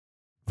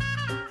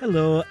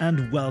Hello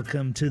and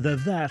welcome to the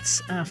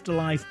That's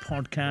Afterlife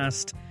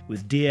podcast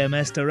with DM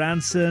Esther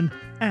Ranson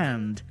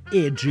and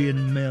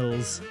Adrian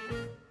Mills.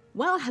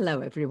 Well,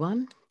 hello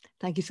everyone.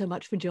 Thank you so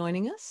much for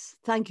joining us.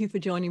 Thank you for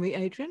joining me,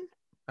 Adrian.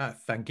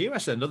 Thank you,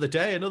 Esther. Another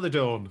day, another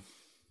dawn.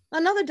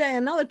 Another day,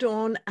 another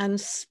dawn,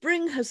 and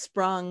spring has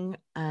sprung,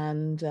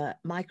 and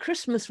my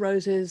Christmas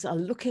roses are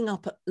looking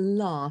up at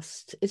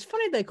last. It's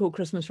funny they're called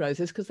Christmas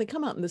roses because they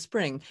come out in the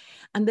spring,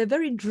 and they're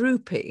very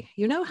droopy.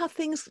 You know how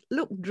things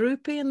look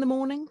droopy in the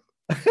morning?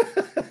 Do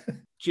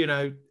you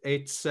know,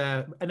 it's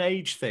an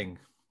age thing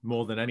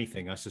more than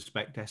anything, I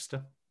suspect,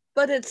 Esther.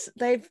 But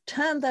they've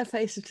turned their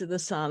faces to the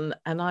sun,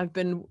 and I've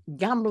been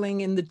gambling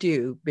in the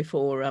dew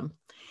before our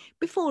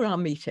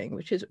meeting,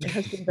 which has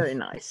been very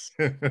nice.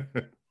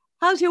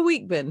 How's your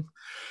week been?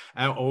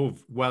 Well,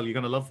 you're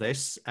going to love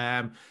this.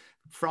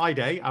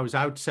 Friday, I was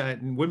out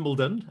in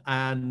Wimbledon,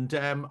 and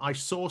I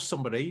saw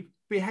somebody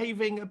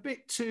behaving a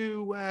bit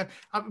too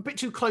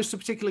close to a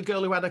particular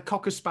girl who had a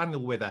Cocker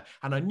Spaniel with her,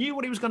 and I knew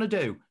what he was going to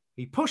do.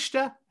 He pushed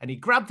her, and he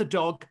grabbed the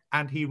dog,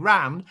 and he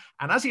ran.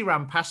 And as he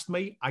ran past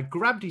me, I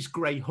grabbed his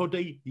grey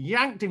hoodie,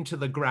 yanked him to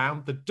the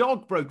ground. The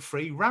dog broke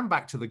free, ran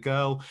back to the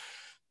girl,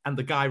 and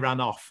the guy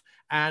ran off.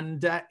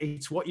 And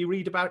it's what you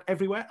read about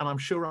everywhere. And I'm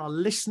sure our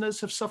listeners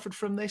have suffered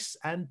from this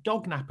and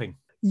dog napping.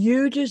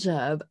 You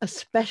deserve a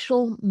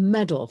special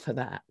medal for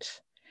that.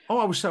 Oh,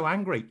 I was so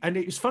angry. And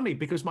it was funny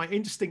because my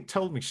instinct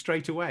told me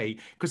straight away,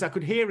 because I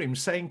could hear him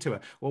saying to her,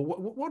 well,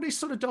 what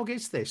sort of dog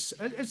is this?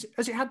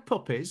 Has it had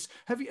puppies?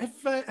 Have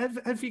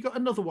you got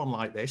another one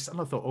like this?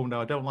 And I thought, oh, no,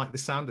 I don't like the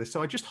sound of this.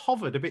 So I just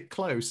hovered a bit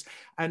close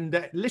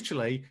and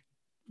literally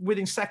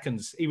within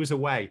seconds, he was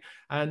away.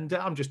 And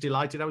I'm just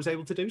delighted I was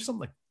able to do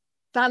something.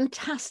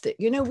 Fantastic.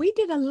 You know, we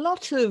did a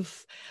lot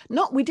of,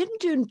 we didn't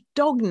do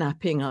dog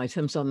napping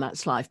items on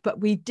That's Life,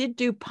 but we did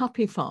do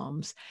puppy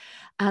farms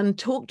and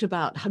talked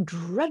about how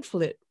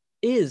dreadful it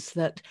is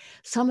that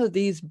some of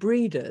these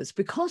breeders,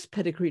 because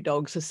pedigree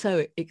dogs are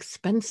so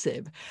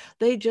expensive,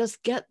 they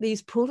just get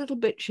these poor little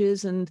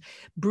bitches and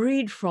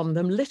breed from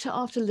them litter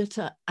after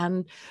litter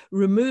and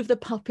remove the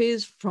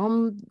puppies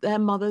from their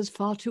mothers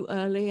far too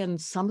early, and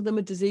some of them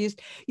are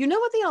diseased. You know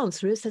what the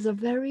answer is? There's a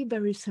very,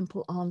 very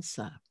simple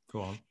answer.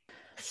 Go on.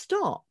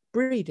 Stop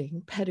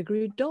breeding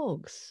pedigree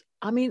dogs.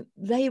 I mean,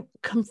 they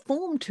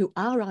conform to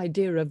our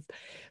idea of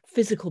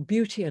physical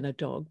beauty in a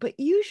dog, but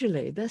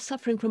usually they're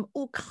suffering from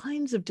all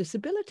kinds of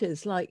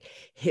disabilities like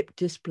hip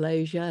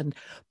dysplasia, and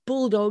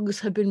bulldogs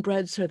have been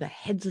bred so their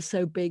heads are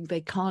so big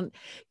they can't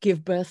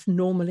give birth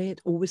normally.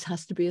 It always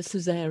has to be a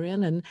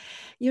cesarean. And,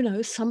 you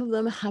know, some of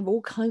them have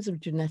all kinds of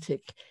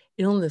genetic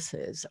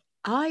illnesses.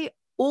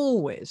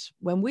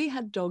 When we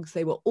had dogs,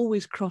 they were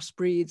always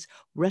crossbreeds,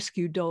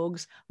 rescue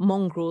dogs,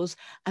 mongrels,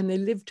 and they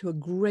lived to a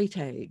great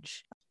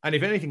age. And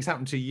if anything's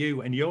happened to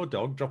you and your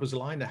dog, drop us a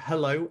line at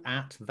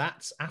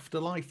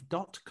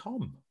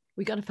hello@thatsafterlife.com.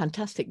 We got a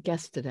fantastic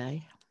guest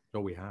today. Oh,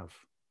 we have.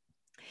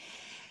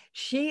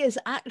 She is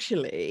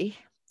actually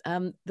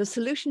the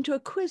solution to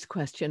a quiz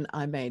question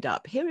I made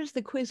up. Here is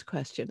the quiz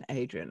question,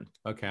 Adrian.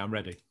 Okay, I'm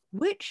ready.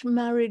 Which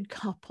married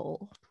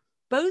couple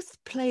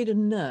both played a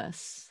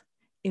nurse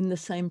in the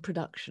same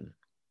production?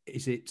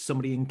 Is it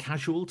somebody in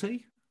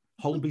Casualty?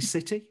 Holby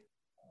City?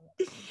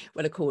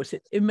 Well, of course,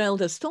 it's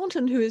Imelda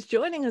Staunton who is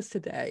joining us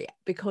today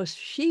because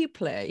she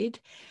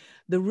played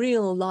the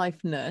real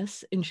life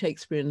nurse in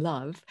Shakespeare in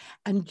Love,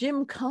 and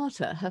Jim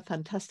Carter, her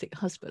fantastic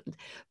husband,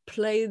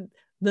 played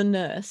the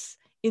nurse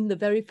in the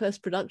very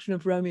first production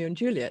of Romeo and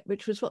Juliet,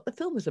 which was what the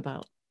film was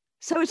about.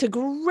 So it's a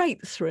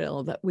great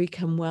thrill that we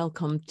can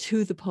welcome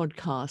to the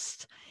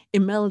podcast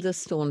Imelda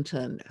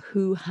Staunton,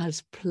 who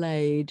has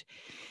played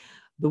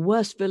the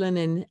worst villain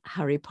in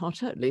Harry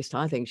Potter. At least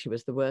I think she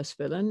was the worst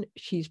villain.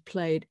 She's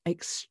played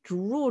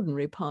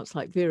extraordinary parts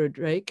like Vera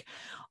Drake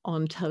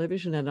on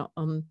television and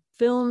on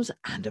films.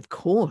 And of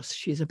course,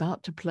 she's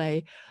about to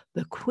play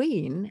the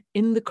Queen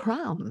in The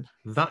Crown.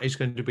 That is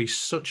going to be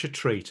such a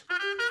treat.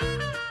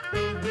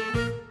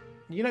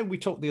 You know, we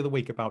talked the other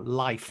week about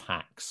life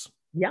hacks.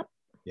 Yep.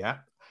 Yeah.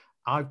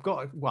 I've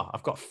got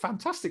a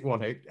fantastic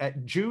one here.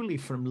 Julie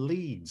from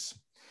Leeds.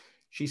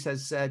 She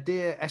says,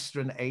 dear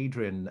Esther and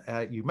Adrian,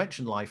 you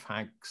mentioned life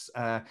hacks,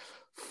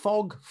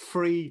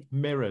 fog-free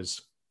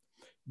mirrors.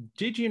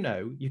 Did you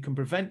know you can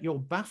prevent your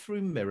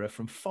bathroom mirror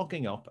from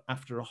fogging up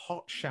after a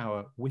hot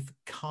shower with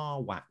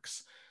car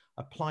wax?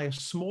 Apply a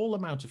small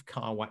amount of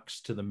car wax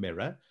to the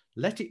mirror,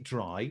 let it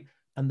dry,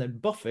 and then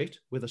buff it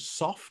with a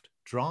soft,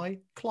 dry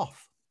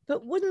cloth.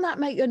 But wouldn't that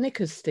make your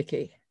knickers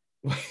sticky?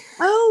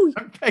 Oh,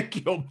 I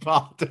beg your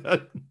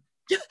pardon.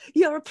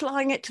 You're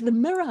applying it to the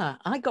mirror.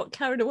 I got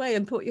carried away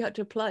and thought you had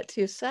to apply it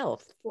to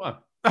yourself.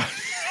 What?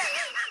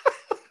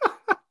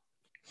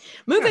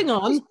 Moving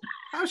on.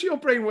 How's your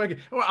brain working?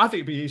 Well, I think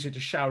it'd be easier to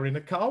shower in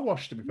a car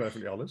wash, to be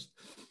perfectly honest.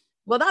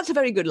 Well, that's a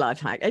very good life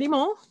hack. Any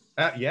more?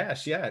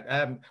 Yes,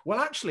 yeah. Well,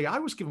 actually, I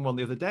was given one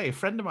the other day. A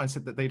friend of mine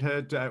said that they'd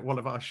heard one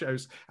of our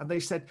shows, and they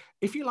said,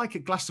 if you like a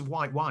glass of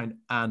white wine,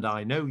 and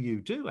I know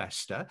you do,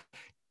 Esther,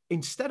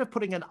 instead of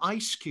putting an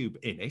ice cube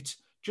in it,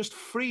 just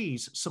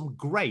freeze some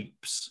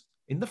grapes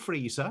in the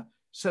freezer,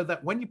 so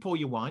that when you pour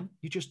your wine,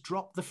 you just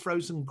drop the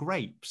frozen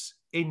grapes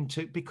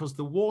into, because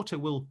the water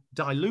will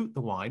dilute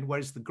the wine,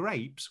 whereas the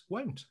grapes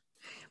won't.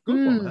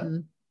 Good one,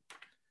 huh?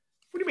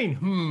 What do you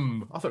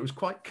mean, I thought it was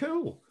quite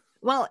cool.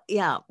 Well,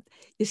 yeah.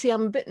 You see,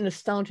 I'm a bit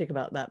nostalgic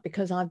about that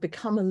because I've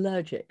become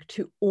allergic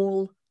to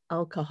all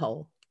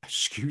alcohol.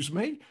 Excuse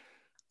me?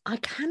 I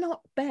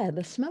cannot bear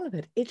the smell of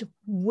it. It's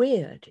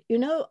weird,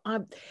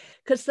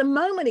 because the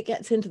moment it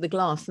gets into the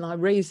glass and I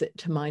raise it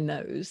to my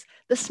nose,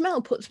 the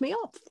smell puts me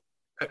off.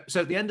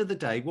 So at the end of the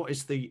day, what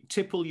is the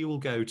tipple you will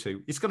go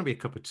to? It's going to be a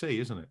cup of tea,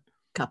 isn't it?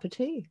 Cup of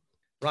tea.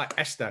 Right,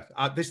 Esther,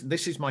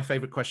 this is my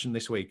favourite question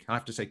this week. I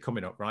have to say,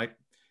 coming up, right?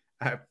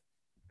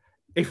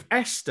 If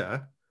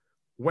Esther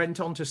went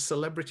on to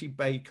Celebrity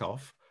Bake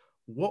Off,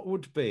 what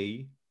would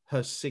be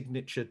her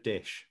signature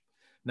dish?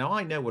 Now,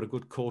 I know what a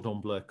good cordon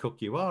bleu cook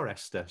you are,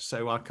 Esther,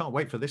 so I can't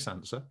wait for this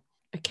answer.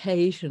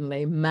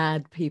 Occasionally,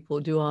 mad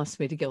people do ask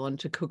me to go on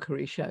to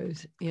cookery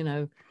shows,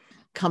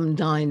 come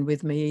dine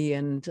with me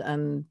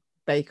and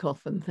bake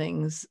off and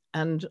things.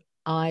 And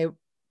I,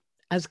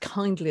 as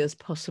kindly as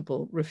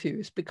possible,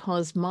 refuse,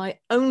 because my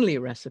only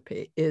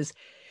recipe is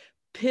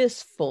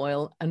pierce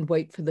foil and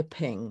wait for the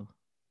ping.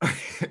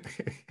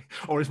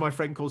 Or as my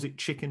friend calls it,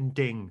 chicken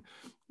ding.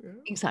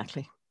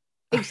 Exactly.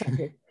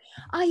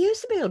 I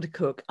used to be able to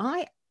cook.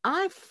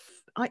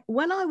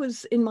 When I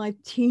was in my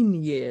teen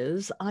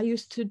years, I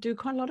used to do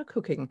quite a lot of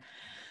cooking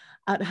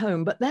at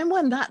home. But then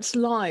when That's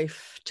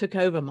Life took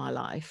over my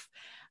life,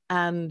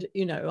 and,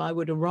 I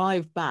would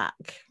arrive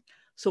back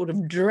sort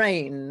of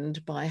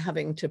drained by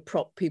having to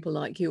prop people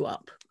like you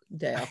up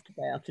day after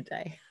day after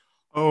day.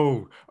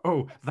 Oh,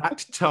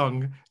 that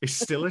tongue is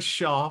still as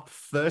sharp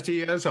 30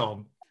 years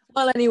on.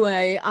 Well,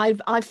 anyway,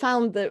 I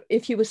found that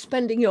if you were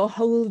spending your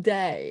whole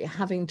day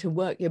having to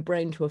work your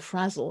brain to a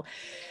frazzle,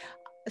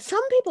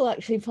 some people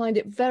actually find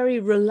it very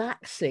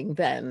relaxing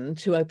then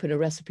to open a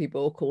recipe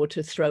book or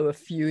to throw a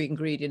few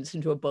ingredients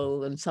into a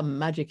bowl and some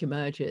magic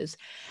emerges.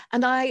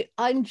 And I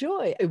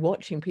enjoy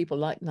watching people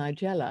like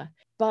Nigella,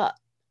 but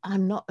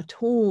I'm not at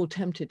all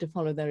tempted to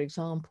follow their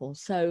example.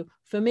 So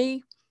for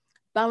me,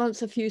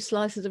 balance a few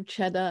slices of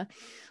cheddar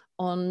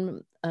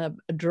on a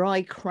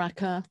dry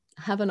cracker,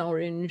 have an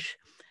orange,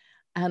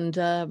 and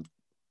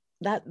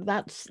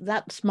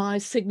that's my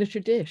signature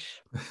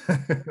dish.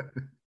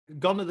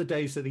 Gone are the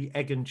days of the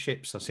egg and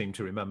chips, I seem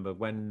to remember,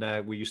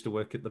 when we used to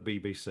work at the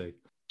BBC.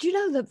 Do you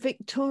know that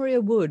Victoria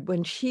Wood,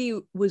 when she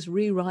was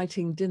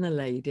rewriting Dinner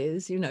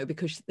Ladies,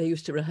 because they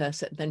used to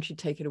rehearse it, and then she'd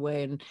take it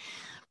away and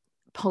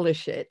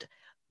polish it,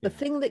 the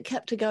thing that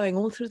kept her going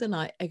all through the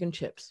night, egg and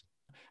chips.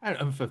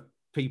 And for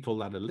people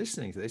that are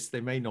listening to this,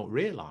 they may not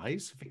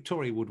realise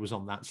Victoria Wood was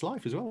on That's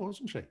Life as well,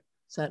 wasn't she?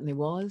 Certainly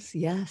was,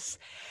 yes,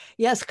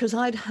 because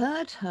I'd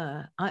heard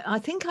her. I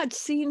think I'd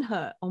seen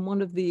her on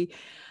one of the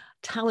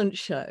talent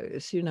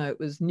shows, it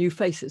was New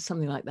Faces,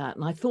 something like that,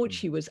 and I thought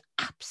she was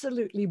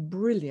absolutely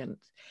brilliant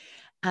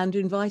and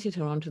invited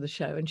her onto the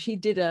show, and she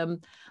did a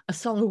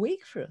song a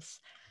week for us,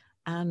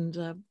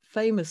 and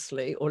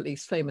famously, or at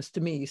least famous to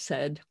me,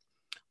 said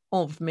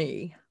of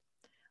me,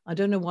 I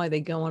don't know why they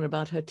go on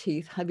about her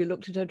teeth, have you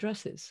looked at her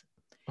dresses?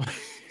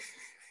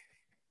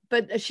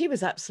 But she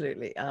was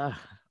absolutely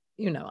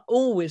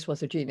always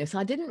was a genius.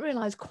 I didn't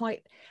realize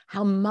quite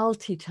how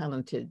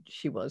multi-talented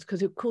she was,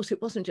 because of course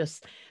it wasn't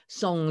just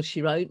songs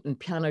she wrote and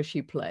piano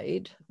she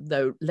played,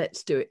 though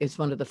Let's Do It is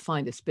one of the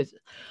finest bits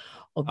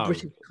of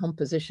British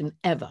composition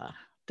ever,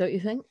 don't you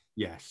think?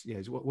 Yes.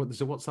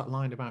 So what's that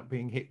line about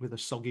being hit with a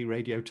soggy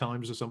Radio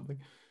Times or something?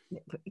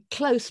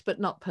 Close, but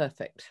not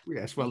perfect.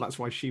 Yes, well, that's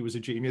why she was a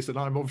genius and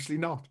I'm obviously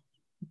not.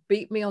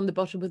 Beat me on the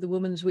bottom of the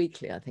Woman's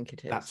Weekly, I think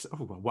it is.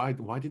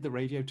 Why did the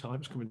Radio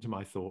Times come into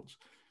my thoughts?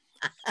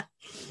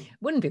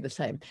 Wouldn't be the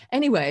same.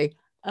 Anyway,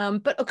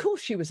 but of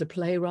course she was a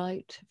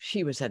playwright.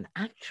 She was an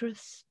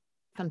actress.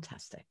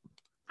 Fantastic.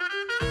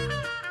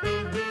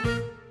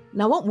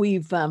 Now, what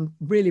we've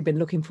really been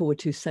looking forward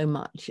to so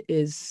much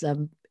is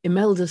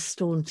Imelda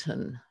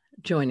Staunton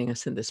joining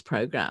us in this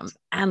programme.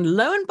 And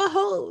lo and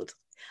behold,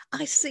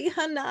 I see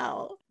her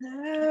now.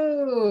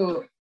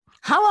 Oh.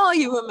 How are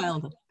you,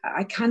 Imelda?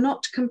 I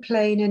cannot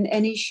complain in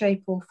any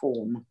shape or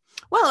form.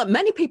 Well,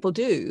 many people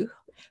do,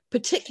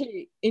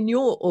 particularly in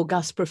your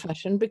august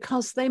profession,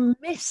 because they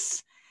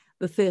miss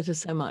the theatre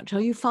so much.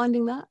 Are you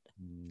finding that?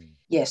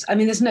 Yes, I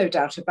mean, there's no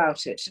doubt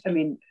about it. I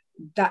mean,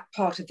 that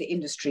part of the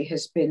industry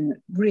has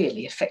been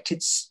really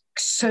affected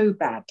so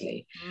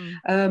badly.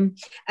 And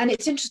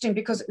it's interesting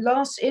because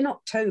in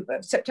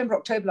September,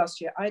 October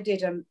last year, I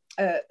did,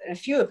 a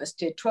few of us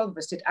did, 12 of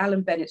us did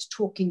Alan Bennett's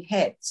Talking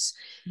Heads.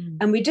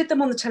 And we did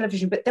them on the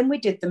television, but then we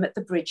did them at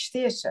the Bridge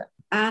Theatre.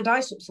 And I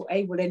sort of thought,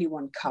 hey, will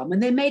anyone come?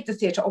 And they made the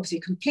theatre obviously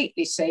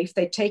completely safe.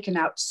 They'd taken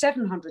out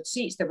 700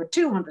 seats. There were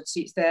 200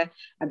 seats there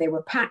and they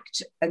were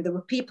packed and there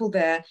were people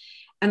there.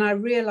 And I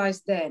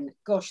realized then,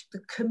 gosh,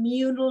 the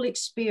communal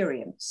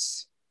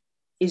experience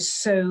is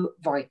so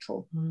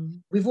vital.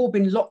 We've all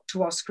been locked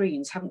to our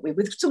screens, haven't we,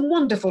 with some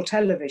wonderful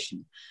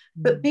television.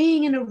 But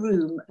being in a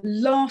room,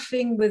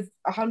 laughing with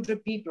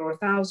 100 people or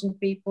 1,000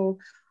 people,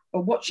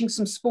 or watching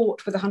some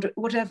sport with 100,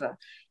 whatever.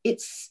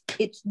 It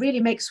really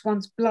makes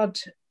one's blood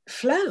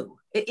flow.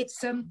 It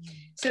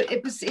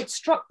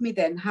struck me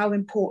then how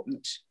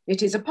important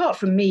it is, apart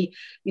from me,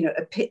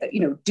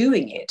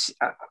 doing it,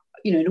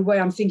 in a way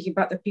I'm thinking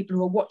about the people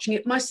who are watching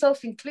it,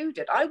 myself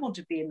included. I want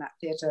to be in that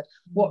theatre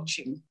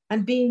watching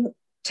and being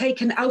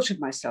taken out of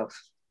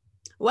myself.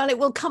 Well, it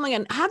will come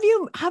again. Have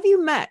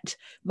you met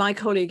my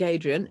colleague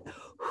Adrian,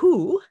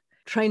 who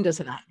trained as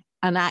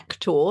an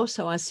actor?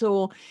 So I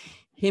saw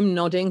him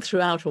nodding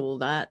throughout all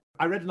that.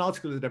 I read an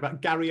article today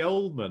about Gary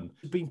Oldman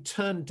being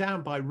turned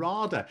down by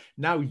RADA.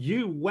 Now,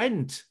 you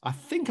went, I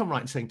think I'm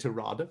right in saying, to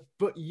RADA,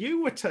 but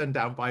you were turned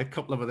down by a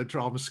couple of other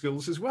drama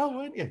schools as well,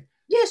 weren't you?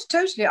 Yes,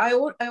 totally. I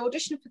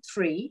auditioned for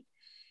 3,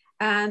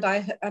 and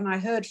I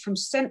heard from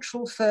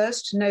Central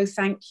first, no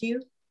thank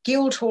you.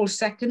 Guildhall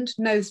second,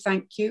 no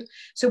thank you.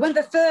 So when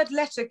the 3rd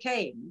letter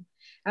came,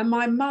 and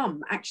my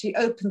mum actually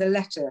opened the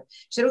letter,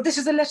 she said, "Oh, this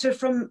is a letter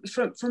from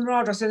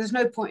RADA," so there's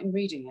no point in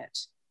reading it.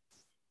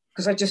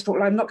 Because I just thought,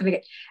 well, I'm not going to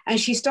get... And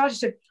she started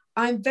to,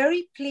 "I'm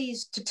very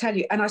pleased to tell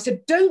you." And I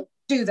said, "Don't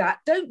do that.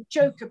 Don't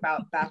joke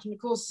about that." And of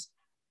course,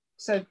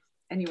 so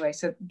anyway,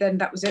 so then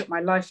that was it. My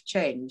life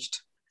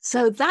changed.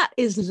 So that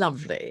is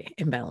lovely,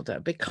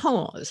 Imelda,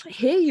 because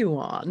here you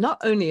are, not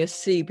only a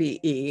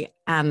CBE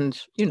and,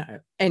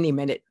 any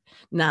minute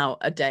now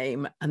a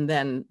dame and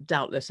then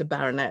doubtless a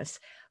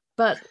baroness,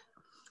 but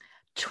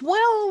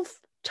 12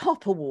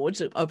 top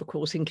awards, of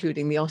course,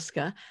 including the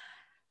Oscar.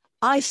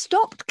 I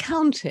stopped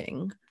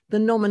counting the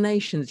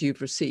nominations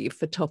you've received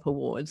for top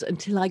awards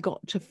until I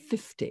got to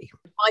 50.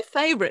 My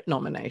favourite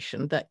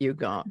nomination that you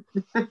got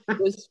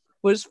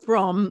was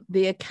from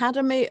the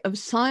Academy of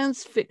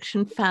Science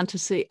Fiction,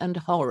 Fantasy and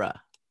Horror.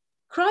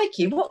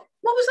 Crikey, what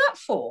was that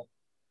for?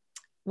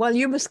 Well,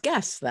 you must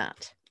guess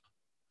that.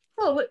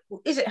 Well,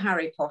 is it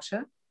Harry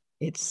Potter?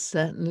 It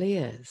certainly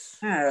is.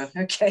 Oh,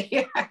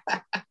 okay.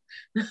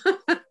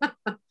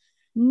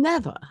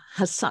 Never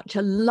has such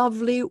a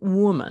lovely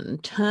woman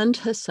turned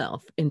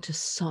herself into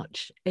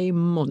such a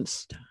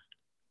monster.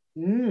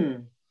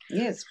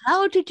 Yes.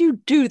 How did you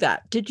do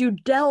that? Did you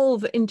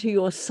delve into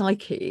your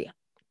psyche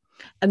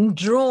and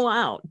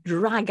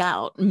drag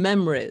out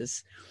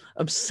memories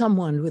of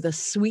someone with a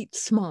sweet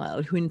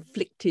smile who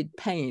inflicted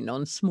pain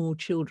on small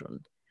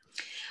children?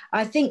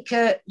 I think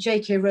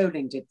J.K.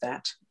 Rowling did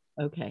that.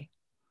 Okay.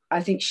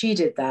 I think she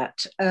did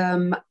that.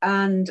 And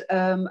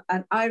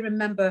I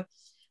remember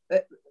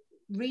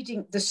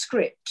reading the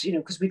script,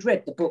 because we'd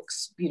read the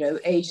books,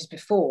 ages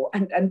before.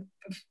 And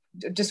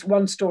just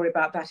one story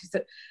about that is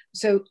that,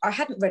 so I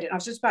hadn't read it. I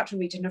was just about to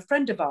read it, and a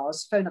friend of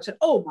ours phoned up and said,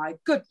 "Oh my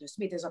goodness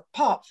me, there's a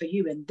part for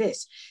you in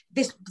this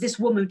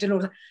woman did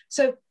all that."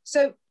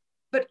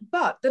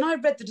 But then I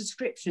read the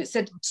description. It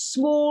said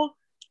small,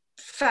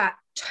 fat,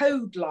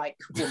 toad-like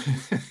woman.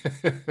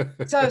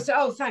 So I said,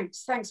 "Oh,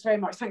 thanks very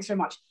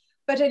much.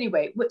 But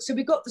anyway, so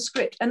we got the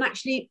script, and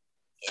actually,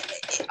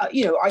 I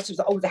sort of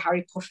thought, oh, the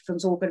Harry Potter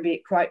film's all going to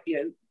be quite,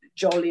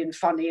 jolly and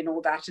funny and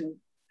all that.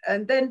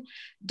 And then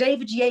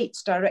David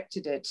Yates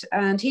directed it,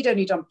 and he'd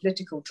only done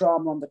political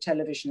drama on the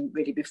television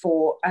really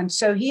before. And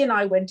so he and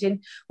I went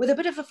in with a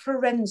bit of a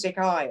forensic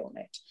eye on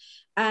it.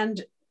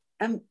 And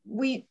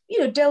we,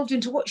 delved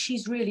into what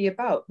she's really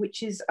about,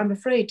 which is, I'm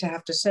afraid to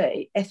have to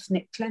say,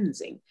 ethnic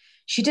cleansing.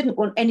 She didn't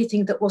want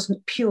anything that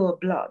wasn't pure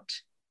blood.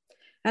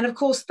 And of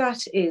course,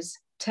 that is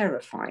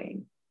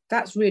terrifying.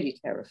 That's really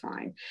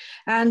terrifying.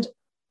 And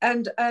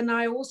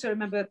I also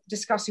remember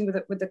discussing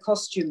with the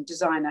costume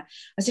designer.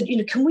 I said,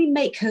 can we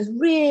make her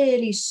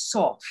really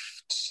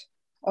soft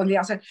on the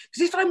outside?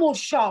 Because if I'm all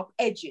sharp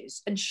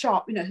edges and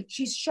sharp,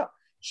 she's sharp.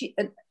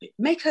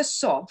 Make her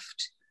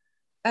soft,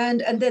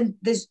 and then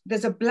there's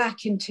a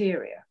black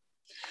interior.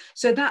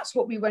 So that's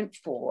what we went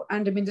for.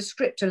 And I mean, the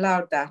script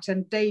allowed that.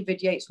 And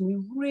David Yates, we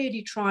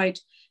really tried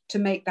to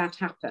make that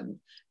happen.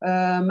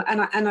 And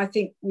I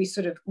think we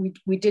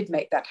did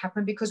make that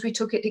happen because we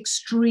took it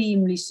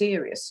extremely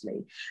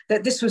seriously,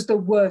 that this was the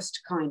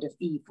worst kind of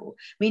evil.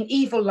 I mean,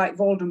 evil like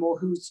Voldemort,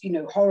 who's,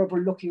 horrible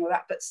looking or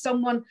that, but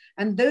someone,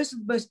 and those are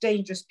the most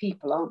dangerous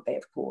people, aren't they,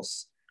 of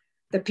course?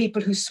 The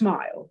people who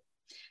smile.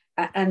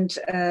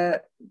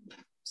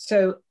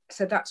 So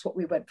that's what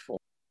we went for.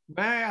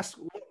 May I ask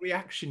what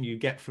reaction you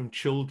get from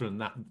children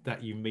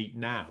that you meet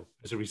now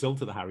as a result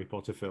of the Harry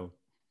Potter film?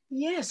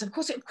 Yes, of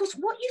course.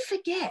 What you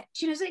forget,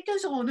 so it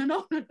goes on and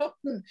on and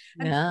on,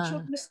 and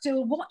children are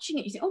still watching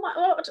it. You think, oh my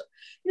God,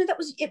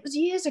 it was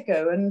years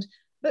ago,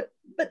 but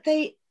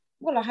they,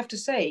 well, I have to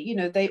say,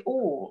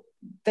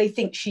 they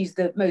think she's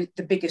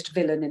the biggest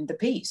villain in the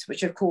piece,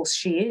 which of course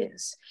she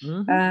is,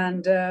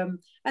 and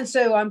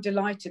so I'm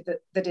delighted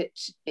that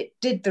it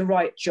did the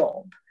right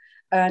job.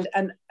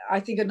 And I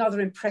think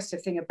another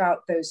impressive thing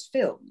about those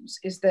films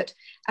is that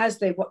as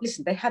they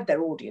had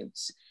their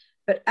audience,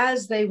 but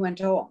as they went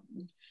on,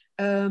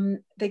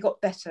 they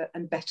got better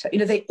and better.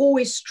 They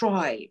always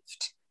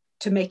strived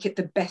to make it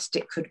the best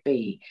it could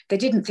be. They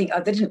didn't think,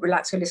 they didn't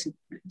relax. Listen,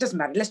 it doesn't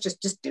matter. Let's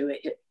just do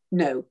it.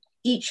 No,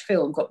 each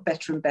film got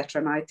better and better.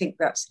 And I think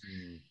that's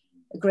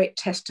a great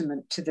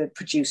testament to the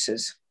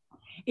producers.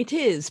 It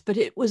is, but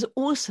it was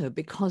also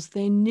because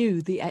they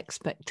knew the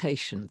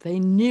expectation. They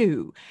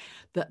knew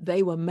that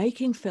they were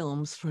making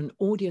films for an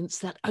audience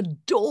that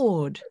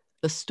adored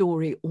the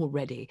story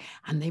already,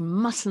 and they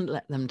mustn't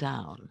let them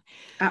down.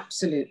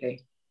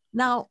 Absolutely.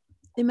 Now,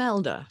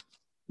 Imelda,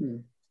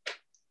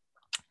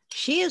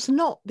 she is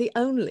not the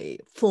only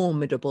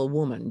formidable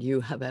woman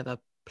you have ever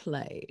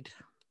played,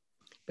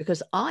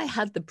 because I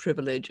had the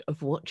privilege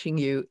of watching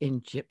you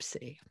in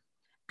Gypsy.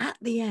 At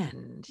the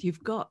end,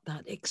 you've got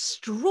that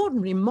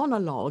extraordinary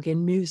monologue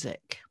in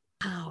music.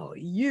 How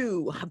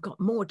you have got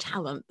more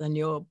talent than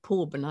your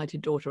poor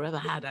benighted daughter ever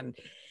had, and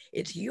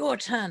it's your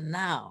turn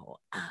now.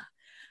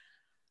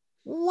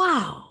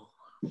 Wow.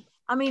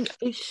 I mean,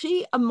 is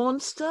she a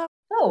monster?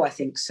 Oh, I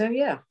think so,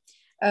 yeah.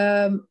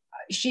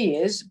 She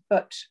is,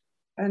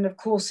 and of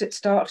course it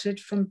started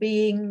from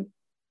being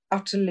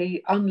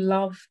utterly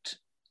unloved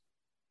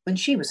when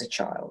she was a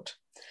child.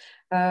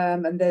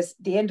 And there's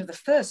the end of the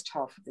first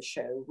half of the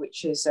show,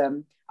 which is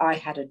I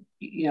Had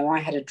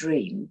a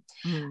Dream,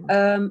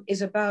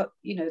 is about,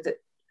 that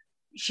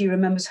she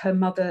remembers her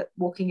mother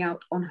walking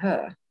out on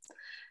her,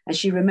 and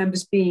she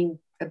remembers being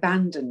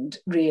abandoned,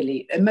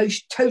 really,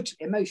 totally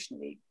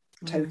emotionally,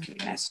 totally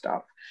messed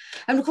up.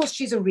 And of course,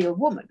 she's a real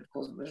woman. Of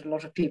course, a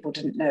lot of people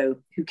didn't know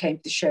who came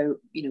to the show,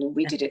 when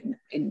we did it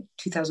in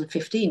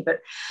 2015. But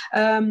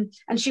and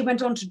she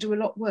went on to do a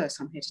lot worse,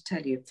 I'm here to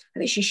tell you. I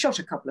think she shot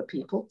a couple of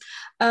people.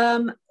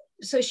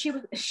 So she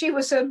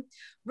was a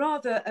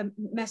rather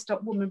messed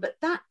up woman. But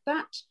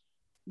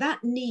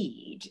that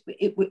need,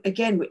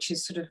 again, which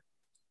is sort of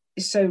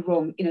is so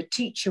wrong in a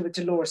teacher with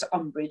Dolores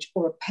Umbridge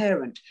or a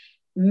parent,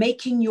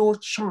 making your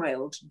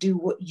child do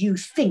what you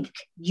think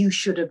you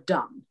should have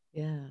done.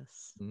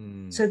 Yes.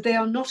 So they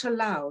are not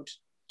allowed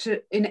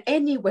to in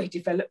any way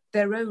develop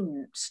their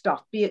own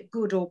stuff, be it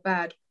good or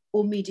bad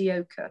or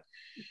mediocre.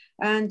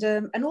 And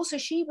also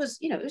she was,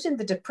 it was in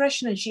the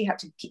Depression, and she had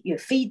to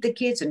feed the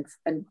kids,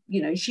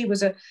 and she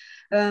was a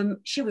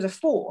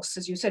force,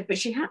 as you said, but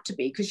she had to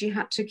be, because she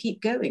had to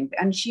keep going,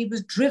 and she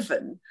was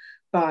driven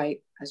by,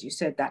 as you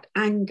said, that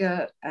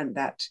anger, and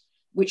that,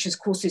 which of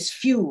course is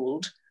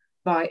fueled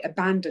by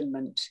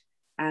abandonment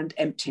and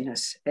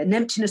emptiness, an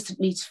emptiness that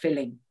needs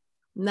filling.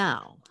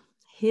 Now,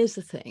 here's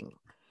the thing.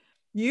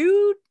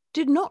 You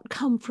did not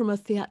come from a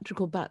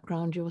theatrical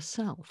background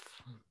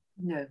yourself.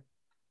 No.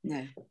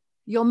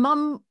 Your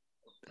mum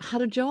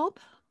had a job?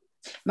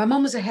 My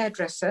mum was a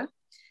hairdresser,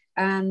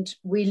 and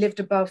we lived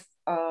above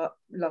our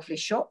lovely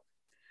shop.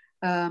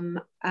 And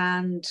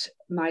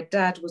my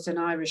dad was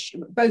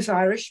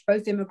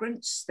both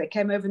immigrants. They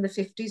came over in the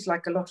 50s,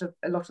 like a lot of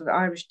the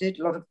Irish did,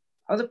 a lot of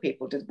other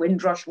people did,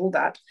 Windrush, all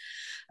that.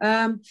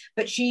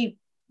 But she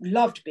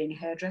loved being a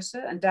hairdresser,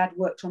 and Dad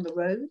worked on the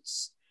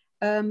roads.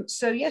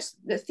 So yes,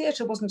 the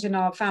theatre wasn't in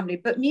our family,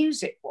 but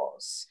music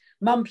was.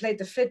 Mum played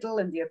the fiddle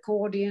and the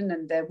accordion,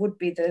 and there would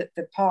be the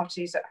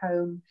parties at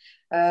home,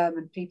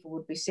 and people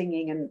would be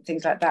singing and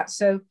things like that.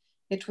 So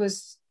it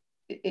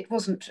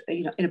wasn't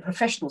in a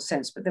professional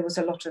sense, but there was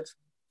a lot of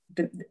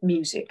the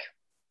music.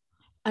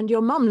 And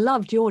your mum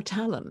loved your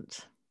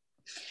talent.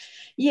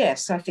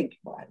 Yes, I think.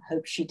 Well, I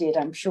hope she did.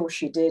 I'm sure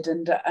she did,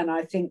 and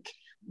I think,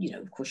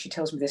 of course, she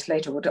tells me this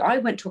later. I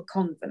went to a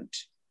convent,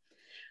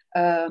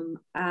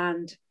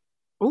 and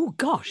oh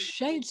gosh,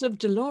 shades of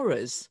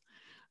Dolores.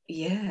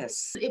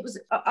 Yes, it was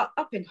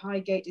up in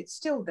Highgate. It's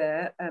still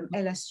there,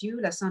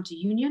 LSU, La Sainte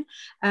Union,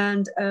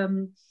 and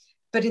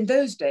but in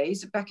those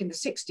days, back in the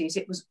 60s,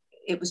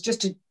 it was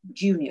just a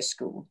junior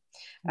school,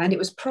 and it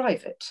was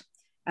private.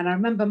 And I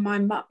remember my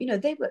mum,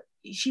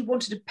 she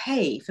wanted to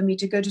pay for me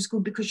to go to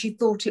school because she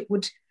thought it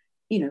would,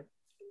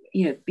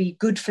 be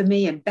good for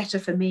me and better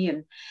for me.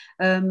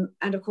 And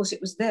of course,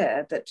 it was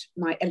there that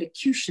my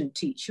elocution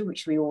teacher,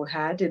 which we all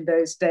had in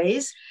those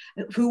days,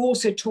 who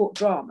also taught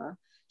drama,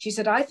 she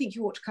said, I think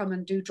you ought to come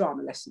and do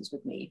drama lessons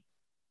with me.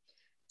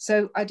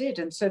 So I did.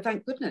 And so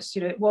thank goodness,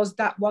 it was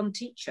that one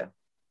teacher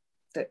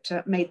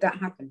that made that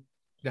happen.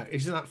 Now,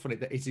 isn't that funny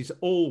that it is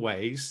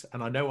always,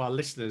 and I know our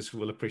listeners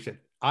will appreciate,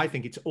 I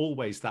think it's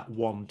always that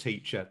one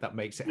teacher that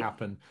makes it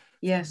happen.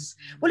 Yes.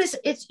 Well,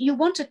 it's you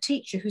want a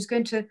teacher who's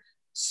going to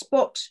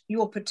spot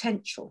your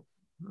potential,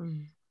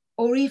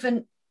 or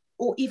even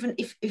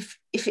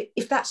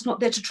if that's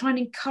not there, to try and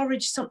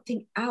encourage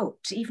something out,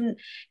 even,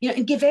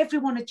 and give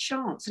everyone a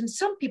chance. And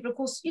some people, of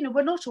course,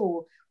 we're not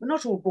all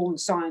born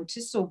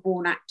scientists or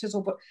born actors,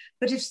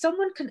 but if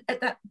someone can,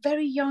 at that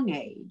very young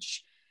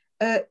age,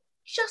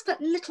 just that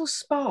little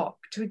spark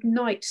to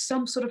ignite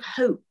some sort of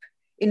hope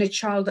in a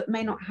child that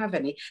may not have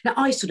any. Now,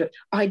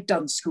 I'd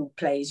done school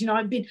plays,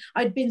 I'd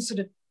been sort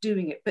of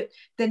doing it, but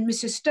then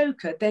Mrs.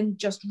 Stoker then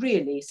just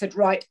really said,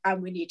 right,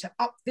 and we need to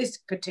up this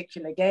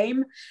particular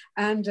game,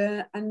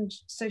 and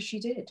so she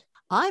did.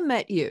 I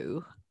met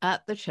you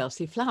at the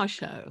Chelsea Flower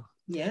Show.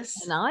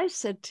 Yes. And I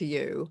said to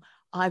you,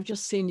 I've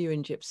just seen you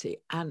in Gypsy,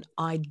 and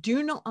I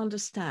do not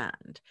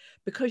understand,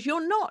 because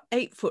you're not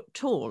 8 foot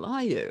tall,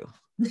 are you?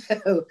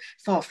 No,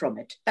 far from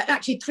it.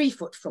 Actually, 3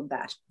 foot from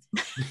that.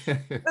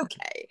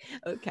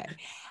 Okay.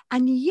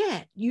 And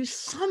yet you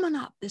summon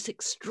up this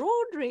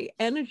extraordinary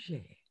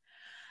energy.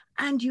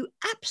 and you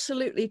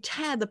absolutely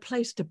tear the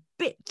place to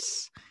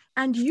bits.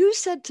 And you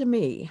said to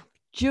me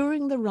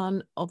during the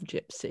run of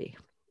Gypsy,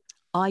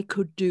 I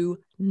could do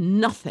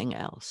nothing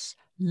else,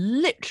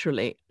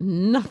 literally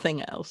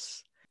nothing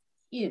else.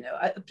 You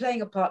know,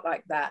 playing a part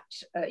like that,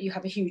 you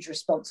have a huge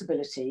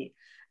responsibility.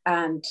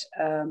 And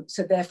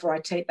so therefore I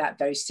take that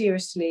very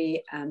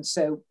seriously. And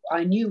so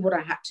I knew what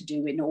I had to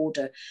do in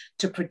order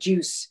to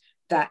produce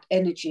that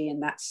energy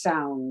and that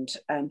sound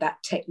and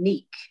that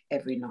technique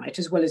every night,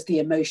 as well as the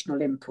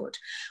emotional input,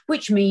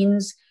 which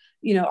means,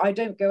 you know, I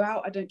don't go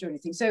out, I don't do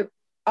anything. So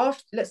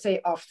after, let's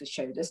say after the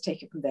show, let's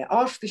take it from there.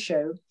 After the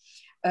show,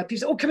 people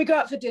say, oh, can we go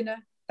out for dinner?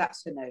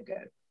 That's a no-go.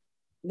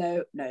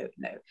 No.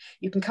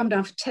 You can come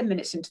down for 10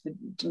 minutes into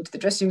the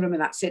dressing room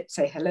and that's it.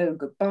 Say hello and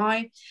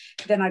goodbye.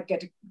 Then I'd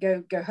get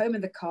to go home in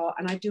the car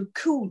and I do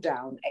cool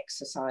down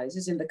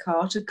exercises in the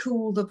car to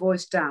cool the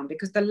voice down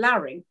because the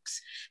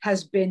larynx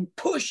has been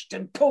pushed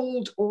and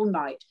pulled all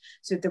night.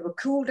 So there were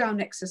cool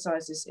down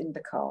exercises in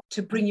the car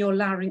to bring your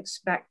larynx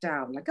back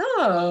down, like,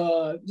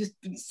 just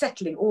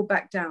settling all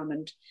back down.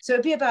 And so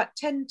it'd be about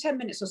 10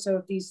 minutes or so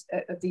of these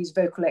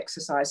vocal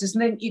exercises.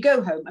 And then you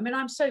go home. I mean,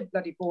 I'm so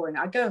bloody boring.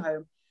 I go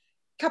home,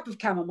 cup of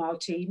chamomile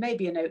tea,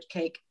 maybe an oat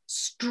cake,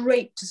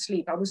 straight to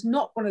sleep. I was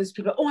not one of those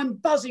people, oh, I'm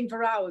buzzing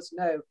for hours.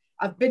 No,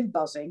 I've been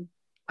buzzing.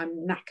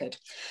 I'm knackered.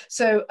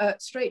 So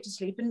straight to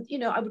sleep. And, you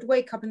know, I would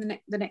wake up in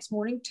the next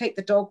morning, take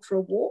the dog for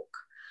a walk.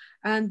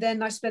 And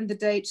then I spend the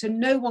day, so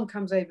no one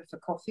comes over for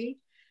coffee.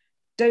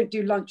 Don't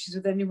do lunches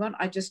with anyone.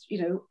 I just,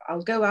 you know,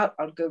 I'll go out,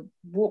 I'll go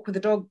walk with the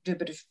dog, do a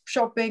bit of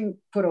shopping,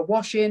 put a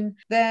wash in,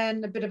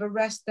 then a bit of a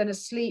rest, then a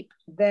sleep,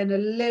 then a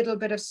little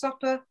bit of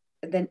supper,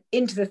 and then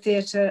into the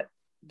theatre,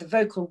 the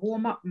vocal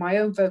warm-up, my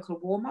own vocal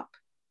warm-up.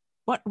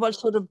 What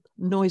sort of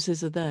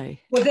noises are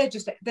they? Well, they're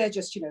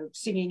just you know,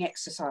 singing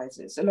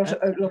exercises, a lot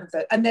of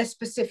that, and they're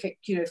specific,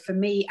 you know, for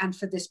me and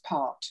for this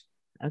part.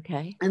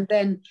 Okay. And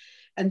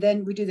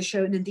then we do the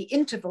show, and in the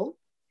interval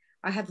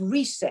I have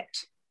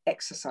reset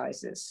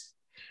exercises,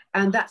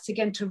 and that's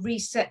again to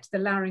reset the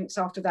larynx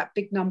after that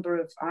big number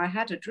of I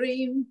had a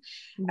dream,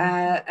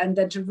 and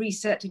then to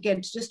reset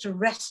again, just to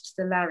rest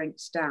the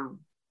larynx down.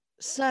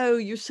 So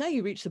you say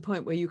you reach the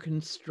point where you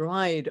can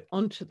stride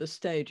onto the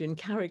stage in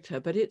character,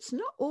 but it's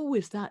not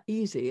always that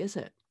easy, is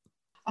it?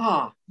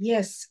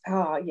 Yes.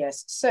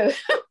 So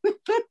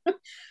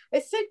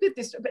it's so good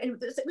this, but it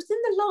was in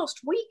the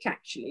last week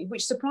actually,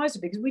 which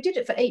surprised me because we did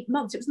it for 8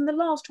 months. It was in the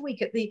last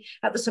week at the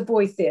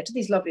Savoy Theatre,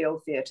 these lovely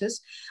old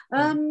theatres,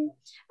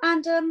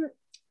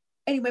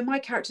 Anyway, my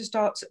character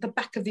starts at the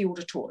back of the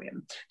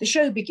auditorium. The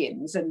show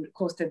begins, and of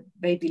course, the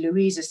baby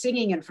Louise is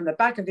singing, and from the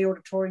back of the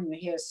auditorium, you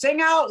hear,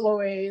 "Sing out,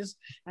 Louise,"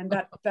 and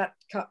that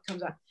cut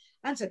comes out.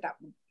 And so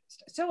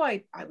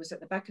I was at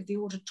the back of the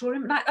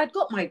auditorium, and I'd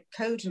got my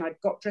coat, and I'd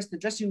got dressed in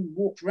the dressing room,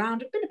 walked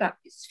around. It'd been about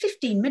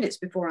 15 minutes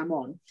before I'm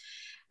on.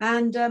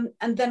 And then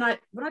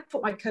when I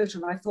put my coat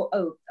on, I thought,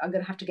 oh, I'm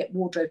going to have to get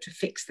wardrobe to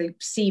fix the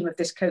seam of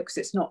this coat because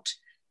it's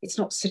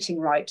not sitting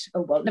right.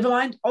 Oh, well, never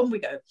mind, on we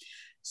go.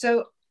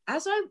 So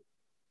as I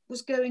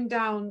was going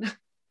down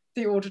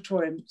the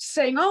auditorium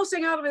saying, oh,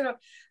 sing out of it.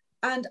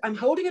 And I'm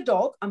holding a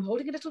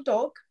little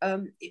dog.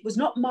 It was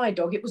not my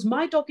dog. It was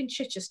my dog in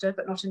Chichester,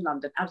 but not in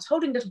London. I was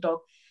holding a little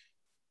dog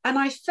and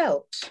I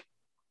felt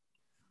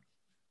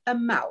a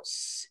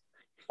mouse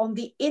on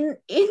the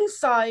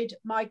inside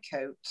my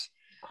coat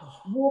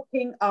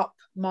walking up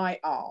my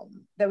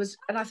arm.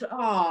 And I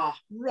thought,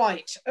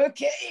 right,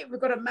 okay,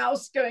 we've got a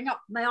mouse going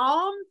up my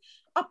arm,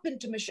 up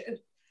into my shirt.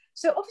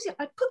 So obviously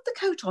I put the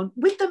coat on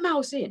with the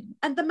mouse in,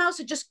 and the mouse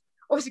had just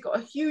obviously got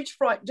a huge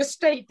fright, just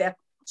stayed there,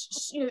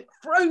 you know,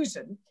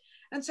 frozen.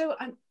 And so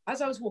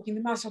as I was walking,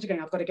 the mouse started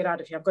going, I've got to get out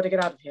of here.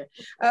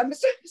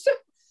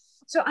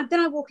 So and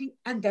then I'm walking,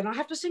 and then I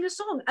have to sing a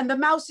song, and the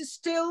mouse is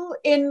still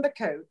in the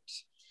coat.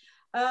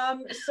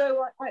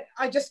 So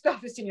I just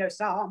started singing, you know,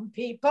 some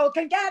people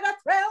can get a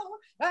thrill,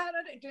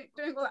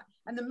 doing all that.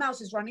 And the mouse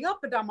is running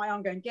up and down my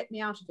arm going, get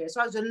me out of here. So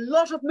I was a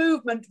lot of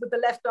movement with the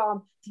left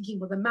arm, thinking,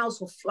 well, the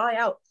mouse will fly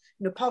out,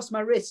 you know, past my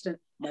wrist. And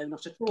no,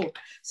 not at all.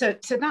 So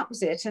that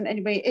was it. And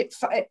anyway,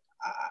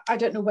 I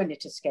don't know when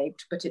it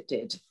escaped, but it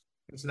did.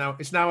 It's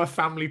now a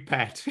family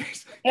pet.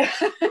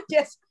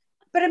 Yes.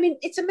 But I mean,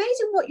 it's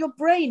amazing what your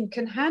brain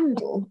can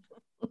handle.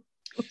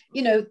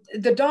 You know,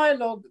 the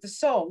dialogue, the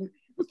song,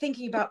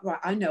 thinking about, right,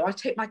 I know, I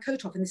take my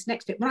coat off in this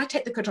next bit. When I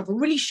take the coat off, I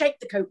really shake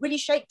the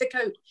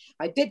coat.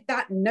 I did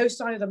that, no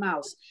sign of the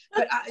mouse.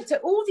 But so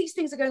all these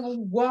things are going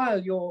on while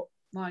you're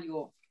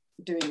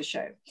doing the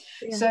show.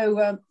 Yeah.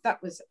 So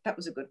that was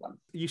a good one.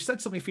 You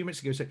said something a few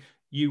minutes ago, so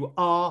you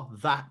are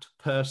that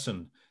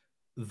person,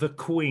 the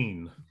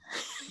Queen.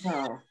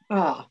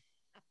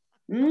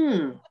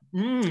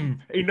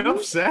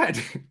 Enough said.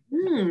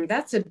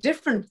 That's a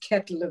different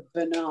kettle of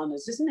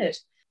bananas, isn't it?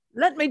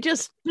 Let me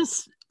just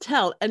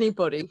tell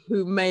anybody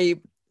who may,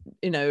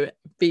 you know,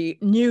 be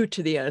new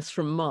to the Earth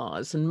from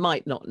Mars and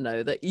might not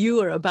know that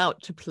you are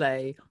about to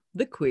play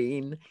the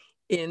Queen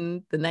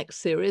in the next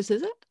series,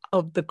 is it,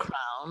 of The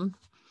Crown?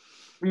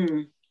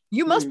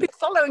 You must be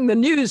following the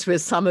news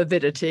with some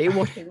avidity,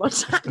 watching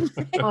what's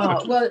happening.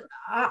 Oh, well,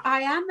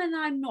 I am and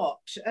I'm not,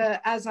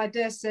 as I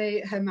dare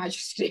say Her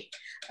Majesty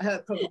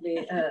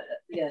probably,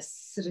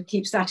 yes, sort of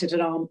keeps that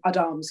at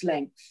arm's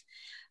length.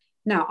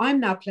 Now, I'm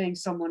now playing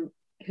someone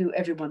who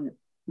everyone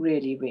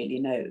really, really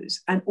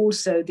knows. And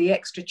also the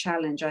extra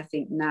challenge, I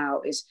think,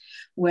 now is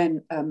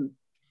when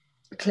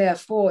Claire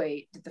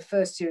Foy did the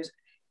first series,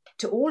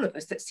 to all of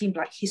us, that seemed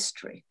like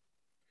history.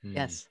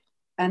 Yes.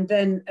 And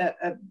then,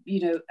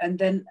 and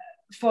then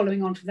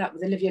following on from that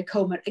with Olivia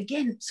Colman,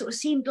 again, sort of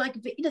seemed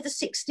like, the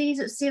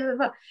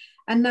 60s.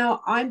 And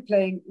now I'm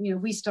playing,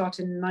 we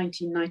started in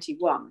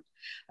 1991,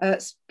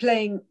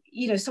 playing,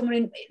 someone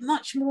in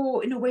much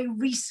more, in a way,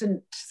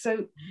 recent.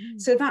 So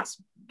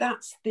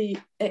that's the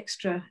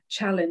extra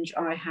challenge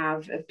I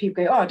have of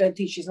people going, oh, I don't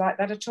think she's like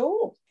that at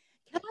all.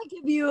 Can I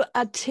give you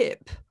a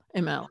tip,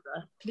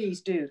 Imelda?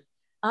 Please do.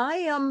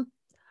 I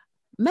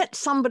met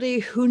somebody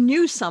who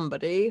knew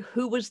somebody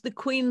who was the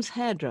Queen's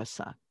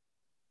hairdresser.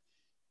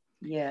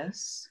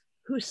 Yes.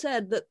 Who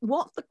said that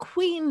what the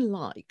Queen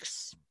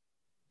likes,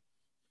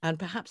 and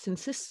perhaps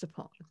insists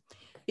upon,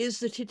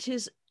 is that it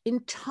is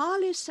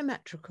entirely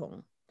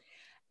symmetrical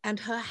and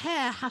her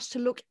hair has to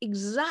look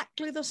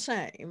exactly the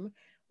same,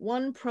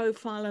 one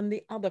profile and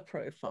the other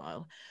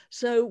profile.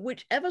 So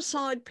whichever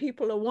side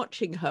people are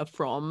watching her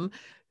from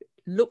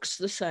looks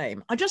the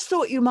same. I just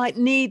thought you might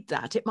need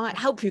that. It might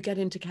help you get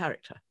into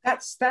character.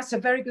 That's a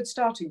very good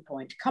starting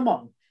point. Come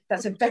on.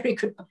 That's very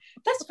good,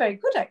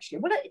 actually.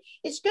 Well,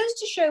 it goes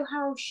to show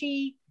how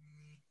she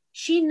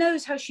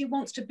knows how she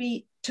wants to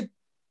be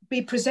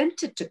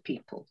presented to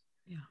people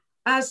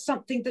as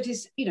something that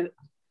is,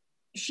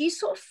 she's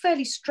sort of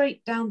fairly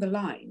straight down the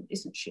line,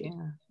 isn't she?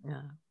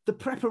 Yeah. The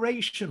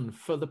preparation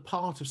for the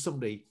part of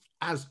somebody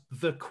as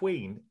the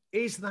Queen,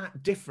 is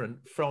that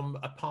different from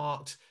a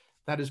part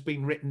that has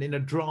been written in a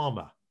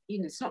drama?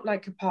 It's not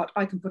like a part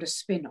I can put a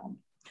spin on.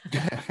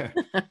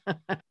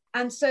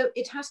 And so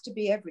it has to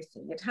be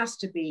everything. It has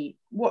to be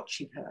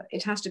watching her.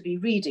 It has to be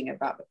reading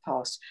about the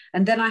past.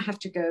 And then I have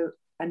to go,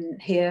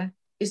 and here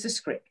is the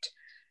script.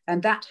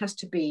 And that has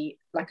to be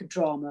like a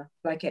drama,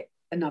 like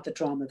another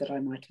drama that I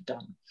might have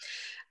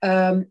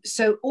done.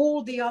 So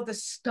all the other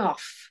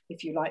stuff,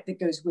 if you like, that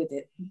goes with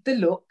it, the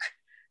look,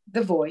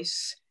 the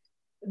voice,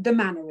 the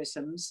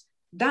mannerisms,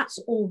 that's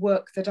all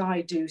work that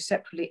I do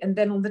separately. And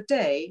then on the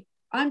day,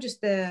 I'm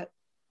just there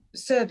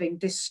serving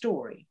this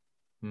story.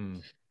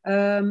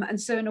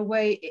 And so in a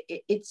way,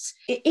 it's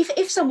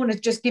if someone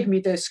had just given me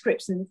those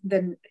scripts and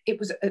then it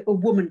was a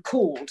woman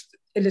called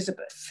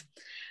Elizabeth,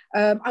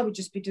 I would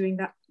just be doing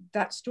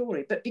that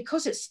story. But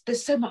because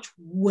there's so much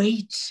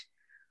weight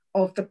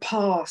of the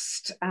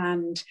past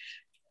and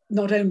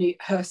not only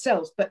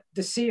herself, but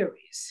the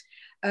series,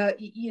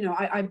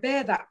 I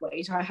bear that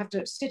weight. I have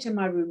to sit in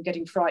my room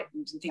getting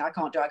frightened and think, I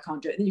can't do it.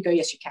 And then you go,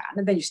 yes, you can.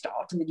 And then you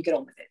start and then you get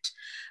on with it.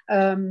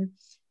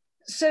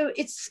 So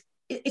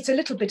it's a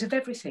little bit of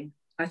everything,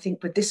 I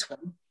think, with this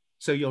one.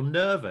 So you're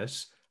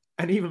nervous,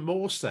 and even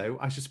more so,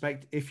 I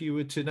suspect, if you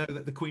were to know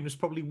that the Queen was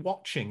probably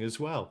watching as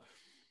well.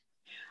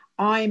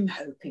 I'm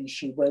hoping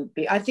she won't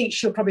be. I think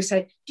she'll probably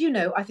say, do you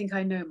know, I think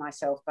I know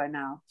myself by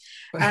now.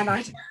 And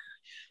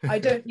I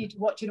don't need to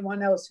watch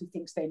anyone else who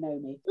thinks they know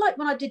me. Like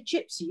when I did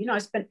Gypsy, I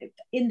spent,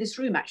 in this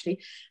room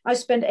actually, I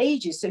spent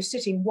ages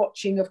sitting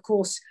watching, of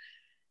course,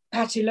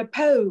 Patti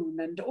LuPone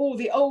and all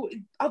the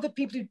other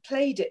people who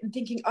played it and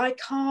thinking, I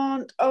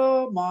can't,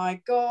 oh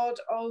my God.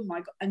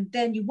 And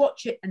then you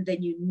watch it and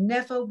then you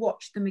never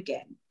watch them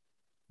again.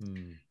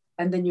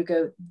 And then you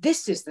go,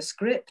 this is the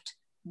script.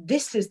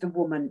 This is the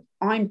woman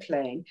I'm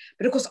playing.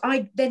 But of course,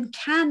 I then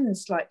can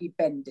slightly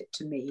bend it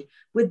to me.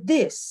 With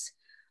this,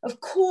 of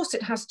course,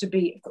 it has to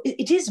be,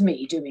 it is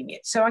me doing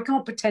it. So I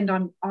can't pretend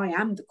I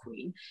am the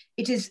Queen.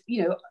 It is,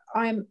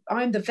 I'm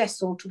the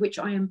vessel to which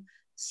I am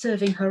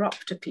serving her up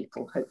to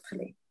people,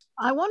 hopefully.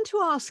 I want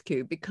to ask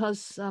you,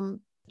 because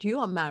you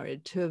are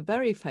married to a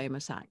very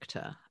famous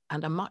actor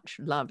and a much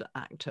loved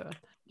actor,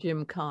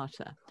 Jim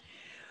Carter,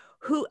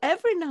 who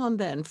every now and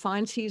then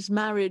finds he's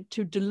married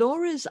to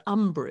Dolores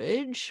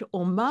Umbridge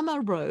or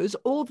Mama Rose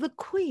or the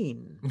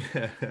Queen.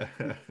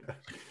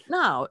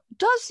 Now,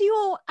 does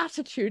your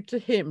attitude to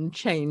him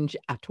change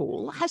at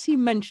all? Has he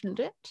mentioned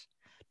it?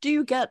 Do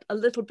you get a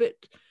little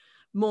bit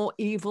more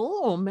evil,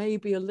 or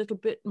maybe a little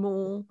bit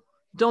more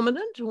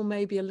dominant, or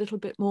maybe a little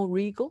bit more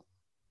regal?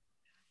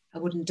 I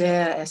wouldn't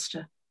dare,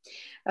 Esther.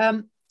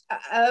 Because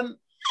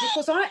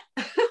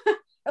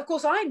of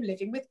course, I'm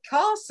living with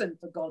Carson,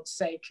 for God's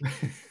sake.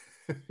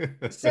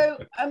 So,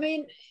 I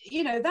mean,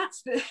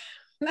 that's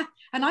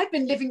and I've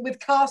been living with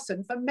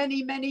Carson for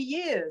many, many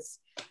years.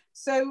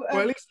 So,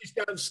 well, at least he's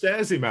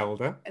downstairs,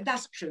 Imelda.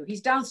 That's true.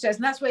 He's downstairs,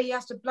 and that's where he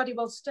has to bloody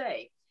well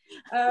stay.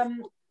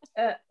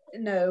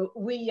 No,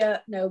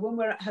 when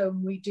we're at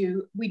home, we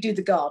do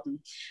the garden,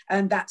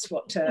 and that's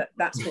what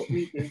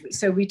we do.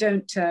 So we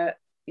don't,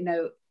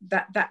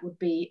 that would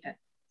be,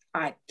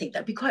 I think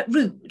that'd be quite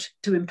rude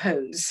to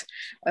impose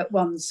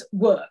one's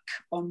work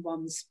on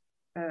one's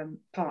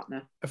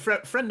partner. A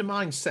friend of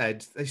mine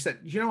said,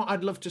 you know what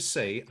I'd love to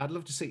see? I'd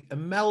love to see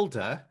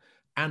Imelda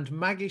and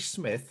Maggie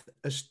Smith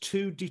as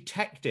two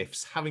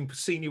detectives, having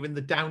seen you in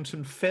the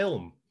Downton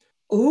film.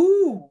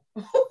 Ooh.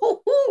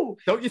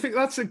 Don't you think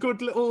that's a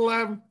good little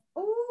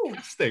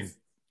casting?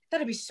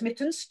 That'd be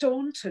Smith and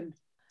Staunton.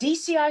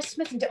 DCI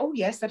Smith and... Oh,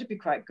 yes, that'd be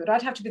quite good.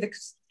 I'd have to be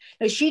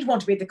No, she'd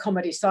want to be the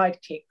comedy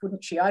sidekick,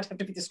 wouldn't she? I'd have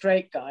to be the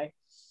straight guy.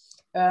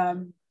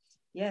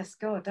 Yes,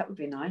 God, that would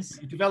be nice.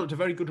 You developed a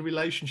very good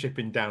relationship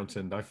in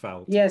Downton, I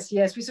felt. Yes,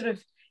 we sort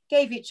of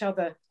gave each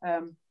other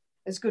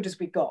as good as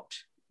we got.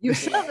 You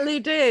certainly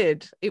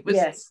did. It was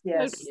yes,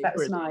 totally that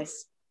was brilliant.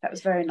 nice. That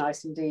was very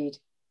nice indeed.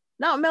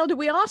 Now, Imelda,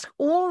 we ask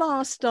all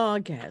our star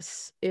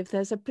guests if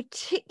there's a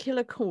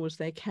particular cause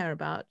they care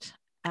about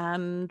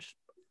and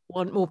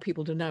want more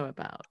people to know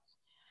about.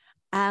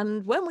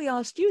 And when we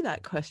asked you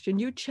that question,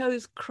 you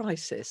chose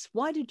Crisis.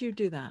 Why did you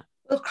do that?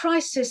 Well,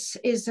 Crisis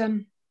is a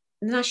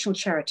national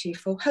charity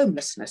for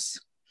homelessness.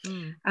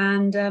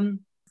 And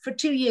for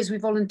 2 years, we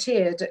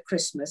volunteered at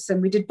Christmas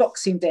and we did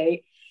Boxing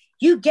Day.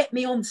 You get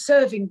me on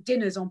serving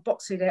dinners on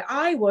Boxing Day.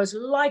 I was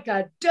like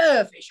a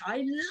dervish.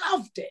 I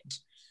loved it.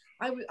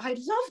 I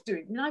love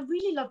doing, I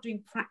really love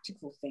doing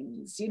practical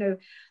things,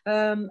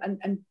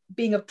 and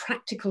being of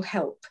practical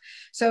help.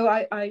 So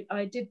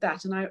I did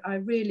that and I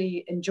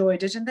really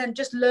enjoyed it. And then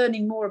just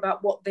learning more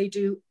about what they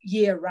do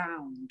year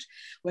round,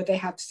 where they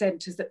have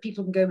centres that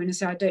people can go in and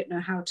say, I don't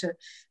know how to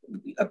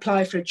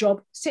apply for a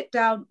job. Sit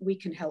down, we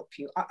can help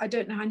you. I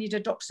don't know, I need a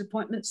doctor's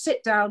appointment.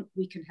 Sit down,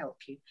 we can help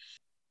you.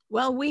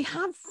 Well, we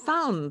have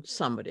found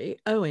somebody,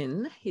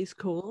 Owen, he's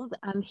called,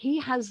 and he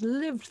has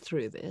lived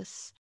through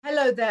this.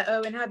 Hello there,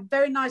 Owen. How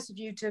very nice of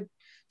you to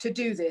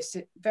do this.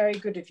 Very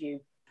good of you.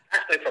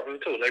 That's no problem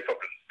at all, no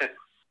problem.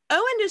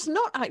 Owen is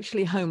not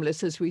actually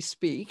homeless as we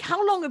speak.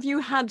 How long have you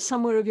had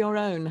somewhere of your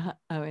own,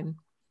 Owen?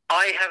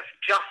 I have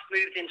just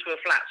moved into a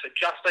flat, so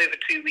just over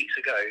 2 weeks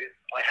ago,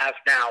 I have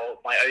now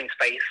my own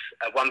space,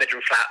 a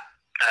one-bedroom flat,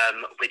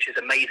 which is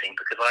amazing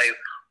because I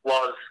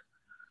was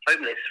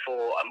homeless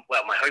for,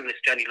 my homeless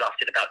journey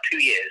lasted about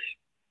 2 years.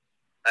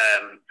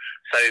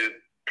 So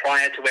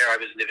prior to where I'm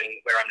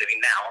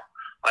living now,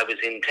 I was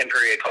in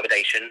temporary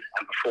accommodation,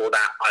 and before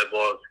that, I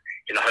was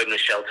in a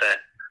homeless shelter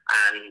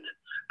and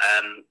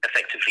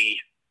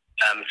effectively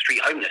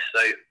street homeless.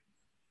 So,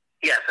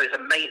 yeah, so it's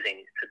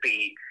amazing to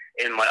be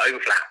in my own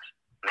flat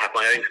and have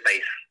my own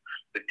space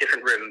with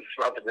different rooms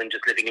rather than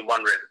just living in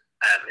one room.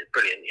 It's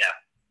brilliant, yeah.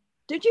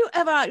 Did you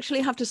ever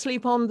actually have to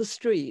sleep on the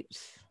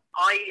streets?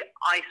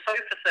 I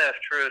sofa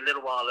surfed for a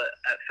little while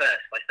at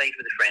first. I stayed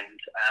with a friend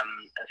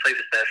and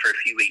sofa surfed for a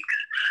few weeks.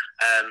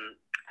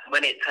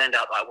 When it turned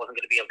out that I wasn't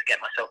going to be able to get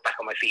myself back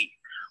on my feet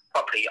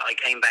properly, I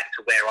came back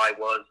to where I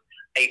was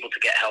able to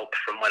get help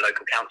from my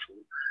local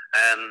council.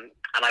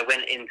 And I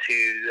went into,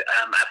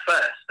 at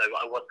first, so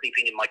I was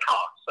sleeping in my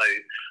car. So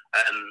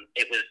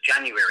it was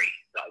January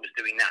that I was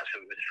doing that.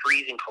 So it was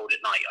freezing cold at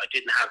night. I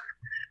didn't have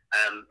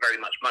very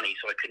much money,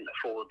 so I couldn't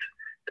afford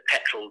the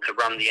petrol to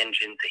run the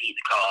engine to heat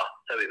the car.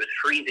 So it was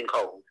freezing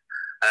cold.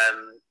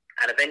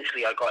 And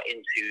eventually I got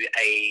into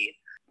a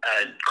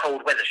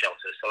cold weather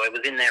shelter. So I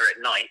was in there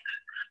at night.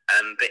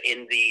 But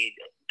in the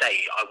day,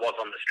 I was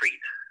on the street,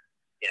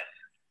 yes.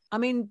 I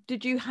mean,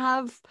 did you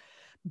have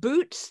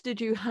boots? Did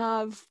you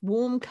have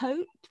warm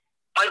coat?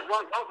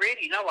 Not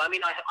really, no. I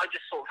mean, I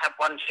just sort of had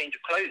one change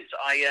of clothes.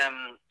 I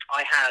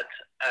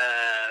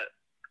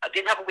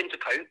didn't have a winter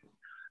coat.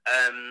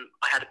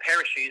 I had a pair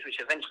of shoes, which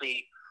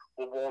eventually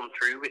were worn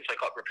through, which I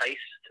got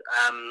replaced.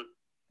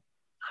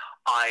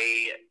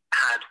 I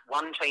had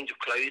one change of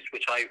clothes,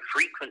 which I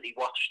frequently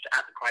watched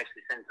at the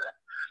crisis centre.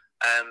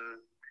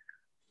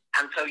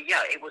 And so,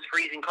 yeah, it was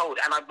freezing cold.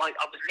 And I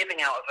was living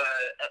out of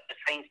a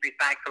Sainsbury's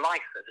bag for life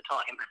at the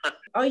time.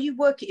 Are you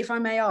working, if I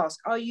may ask,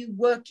 are you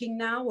working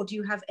now or do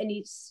you have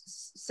any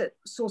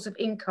source of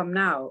income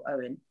now,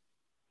 Owen?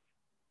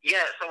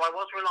 Yeah, so I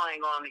was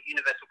relying on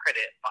Universal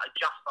Credit, but I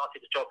just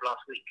started a job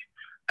last week.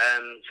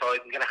 So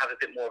I'm going to have a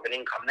bit more of an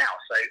income now.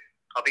 So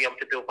I'll be able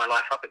to build my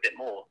life up a bit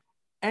more.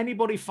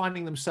 Anybody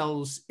finding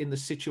themselves in the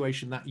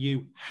situation that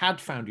you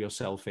had found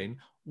yourself in,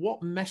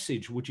 what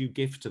message would you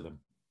give to them?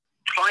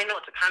 Try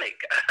not to panic.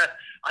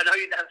 I know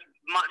that's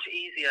much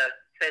easier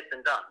said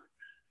than done.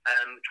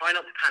 Try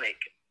not to panic.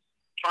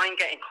 Try and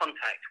get in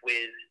contact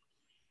with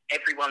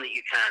everyone that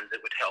you can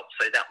that would help.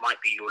 So that might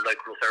be your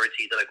local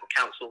authority, the local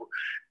council,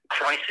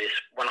 crisis,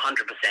 100%,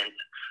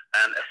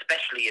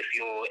 especially if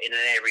you're in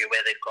an area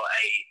where they've got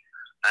a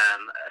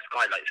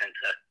skylight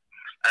centre.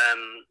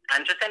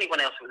 And just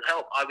anyone else who would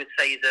help. I would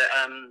say that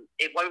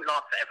it won't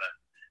last forever.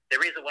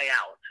 There is a way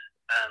out,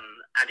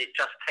 and it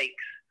just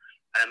takes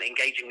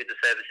engaging with the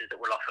services that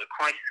will offer.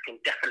 Crisis can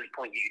definitely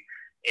point you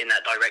in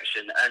that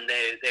direction, and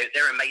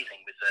they're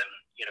amazing with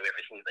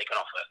everything that they can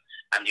offer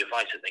and the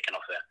advice that they can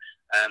offer.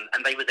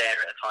 And they were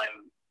there at a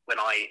time when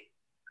I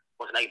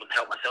wasn't able to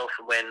help myself,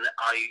 and when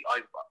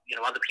I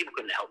other people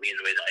couldn't help me in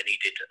the way that I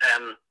needed.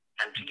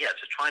 And yeah,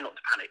 just try not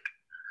to panic.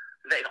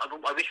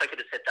 I wish I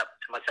could have said that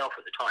to myself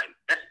at the time.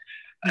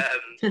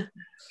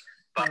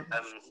 But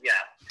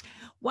yeah.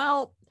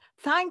 Well,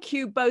 Thank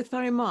you both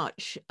very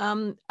much.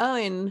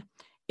 Owen,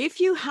 if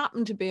you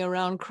happen to be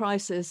around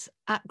Crisis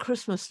at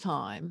Christmas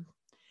time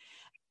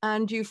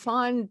and you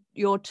find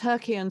your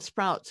turkey and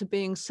sprouts are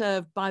being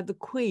served by the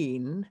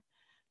Queen,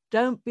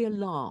 don't be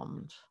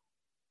alarmed,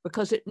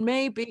 because it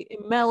may be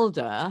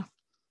Imelda,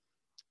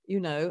 you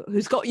know,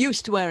 who's got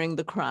used to wearing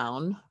the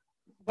crown.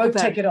 Won't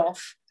take it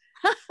off.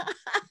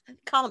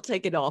 Can't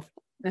take it off.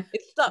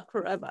 It's stuck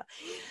forever.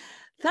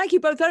 Thank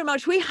you both very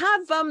much. We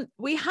have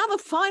a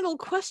final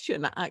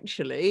question,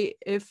 actually,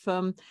 if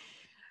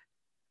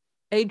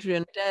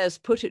Adrian dares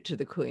put it to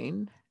the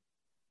Queen.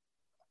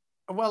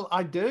 Well,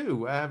 I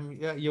do,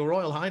 Your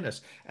Royal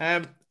Highness.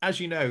 As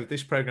you know,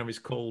 this program is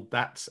called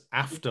That's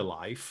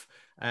Afterlife.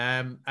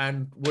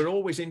 And we're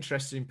always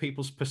interested in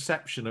people's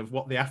perception of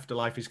what the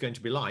afterlife is going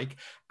to be like,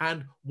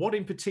 and what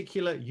in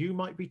particular you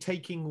might be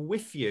taking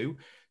with you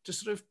to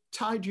sort of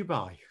tide you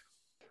by.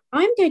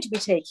 I'm going to be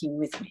taking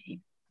with me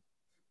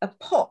a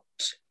pot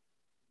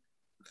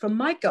from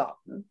my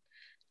garden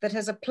that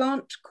has a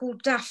plant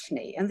called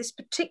Daphne, and this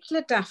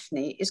particular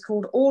Daphne is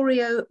called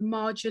Oreo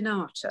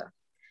marginata.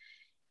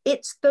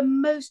 It's the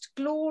most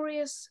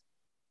glorious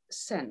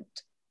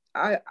scent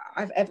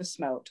I've ever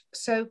smelled.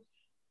 So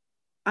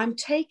I'm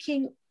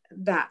taking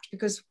that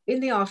because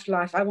in the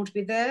afterlife, I want to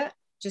be there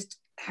just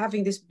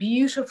having this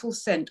beautiful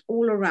scent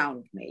all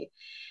around me.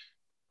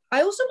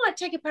 I also might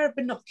take a pair of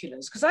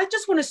binoculars because I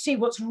just want to see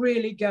what's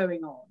really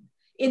going on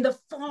in the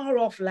far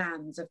off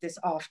lands of this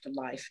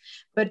afterlife.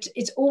 But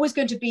it's always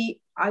going to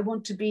be, I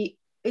want to be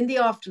in the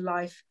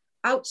afterlife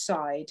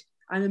outside.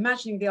 I'm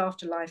imagining the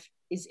afterlife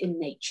is in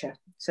nature.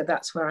 So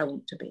that's where I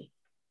want to be.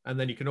 And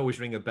then you can always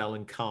ring a bell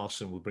and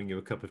Carson will bring you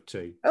a cup of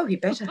tea. Oh, he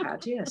better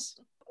had, yes.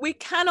 We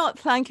cannot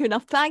thank you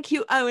enough. Thank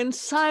you, Owen,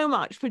 so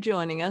much for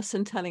joining us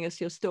and telling us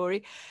your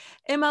story.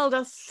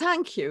 Imelda,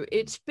 thank you.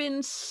 It's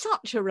been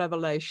such a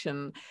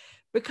revelation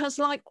because,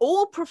 like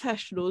all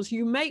professionals,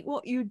 you make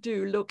what you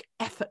do look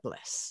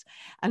effortless.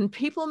 And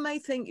people may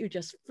think you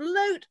just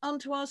float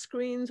onto our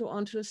screens or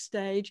onto a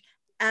stage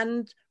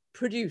and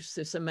produce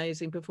this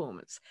amazing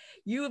performance.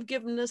 You have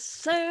given us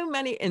so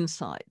many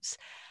insights.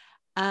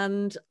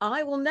 And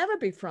I will never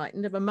be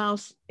frightened of a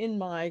mouse in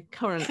my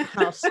current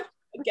house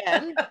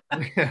again.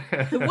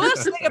 The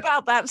worst thing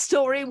about that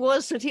story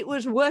was that it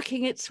was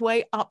working its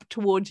way up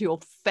towards your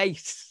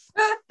face.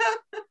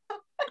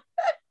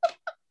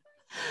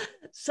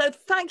 So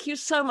thank you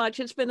so much.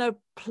 It's been a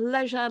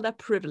pleasure and a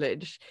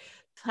privilege.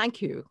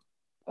 Thank you.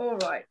 All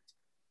right.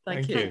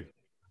 Thank you.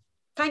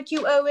 Thank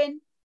you,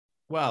 Owen.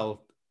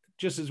 Well,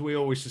 just as we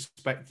always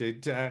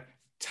suspected,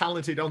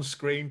 talented on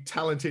screen,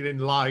 talented in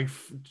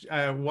life.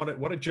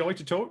 What a joy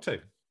to talk to.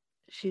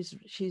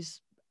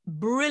 She's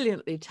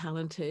brilliantly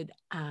talented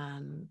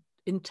and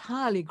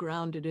entirely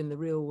grounded in the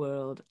real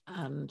world,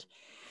 and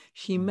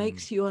she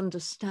makes you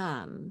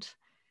understand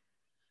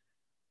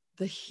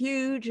the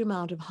huge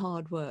amount of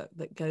hard work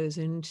that goes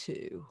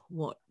into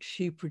what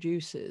she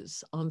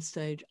produces on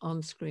stage,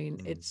 on screen.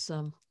 It's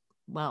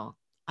well,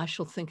 I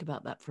shall think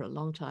about that for a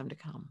long time to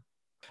come.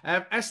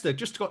 Esther,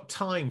 just got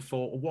time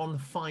for one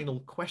final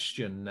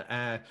question.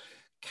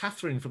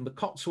 Catherine from the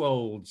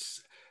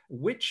Cotswolds,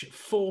 which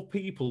 4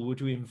 people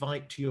would you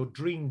invite to your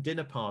dream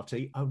dinner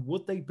party, and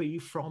would they be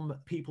from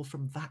people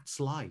from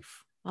That's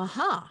Life?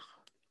 Aha.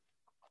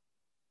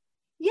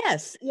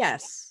 Yes.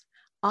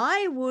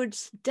 I would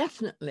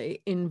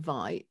definitely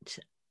invite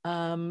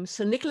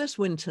Sir Nicholas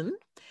Winton,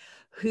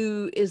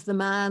 who is the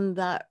man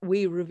that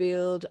we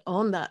revealed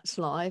on That's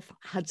Life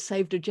had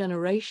saved a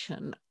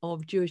generation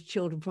of Jewish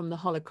children from the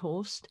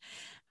Holocaust.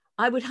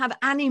 I would have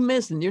Annie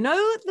Mizzen, you know,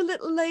 the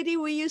little lady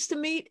we used to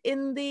meet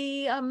in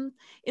the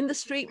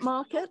street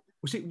market.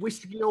 Was it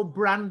whiskey or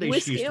brandy?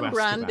 Whiskey and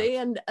brandy,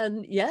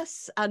 and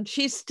yes, and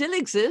she still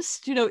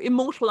exists, you know,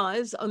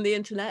 immortalized on the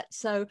internet.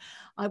 So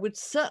I would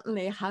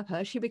certainly have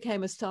her. She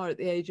became a star at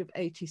the age of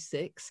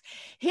 86.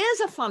 Here's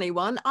a funny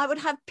one. I would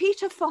have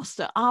Peter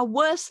Foster, our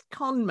worst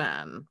con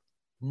man.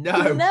 He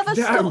never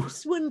stops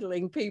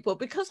swindling people,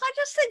 because I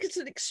just think it's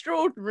an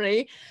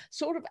extraordinary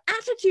sort of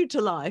attitude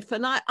to life.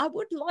 And I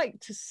would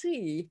like to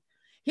see.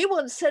 He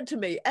once said to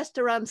me,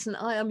 Esther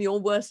Rantzen, I am your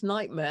worst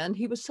nightmare. And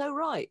he was so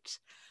right.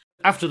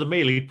 After the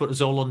meal, he'd put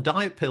us all on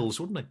diet pills,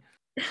 wouldn't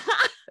he?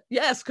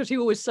 Yes, because he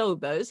always sold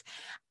those.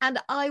 And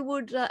I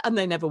would, and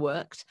they never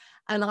worked.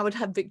 And I would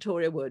have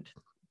Victoria Wood,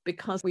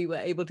 because we were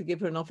able to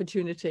give her an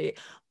opportunity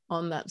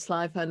on That's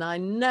Life. And I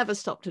never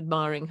stopped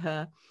admiring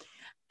her.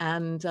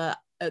 And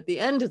at the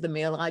end of the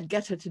meal, I'd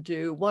get her to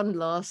do one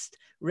last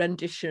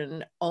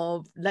rendition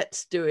of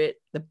Let's Do It,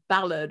 the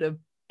ballad of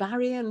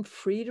Barry and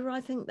Frida,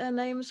 I think their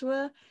names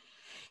were.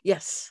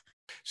 Yes.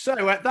 So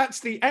that's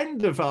the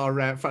end of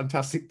our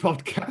fantastic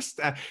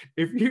podcast.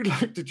 If you'd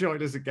like to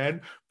join us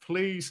again,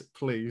 please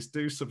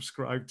do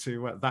subscribe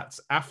to That's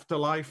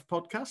Afterlife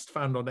podcast,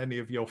 found on any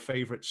of your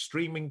favorite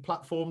streaming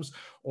platforms,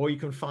 or you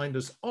can find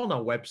us on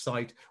our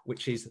website,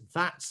 which is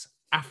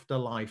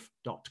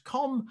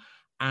thatsafterlife.com.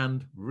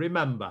 And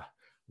remember,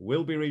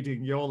 we'll be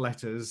reading your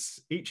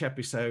letters each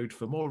episode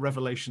for more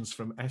revelations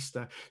from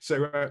Esther.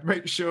 So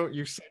make sure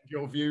you send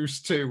your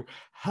views to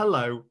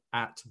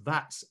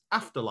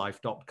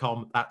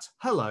hello@thatsafterlife.com. That's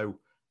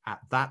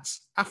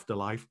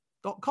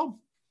hello@thatsafterlife.com.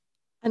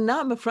 And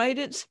now I'm afraid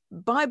it's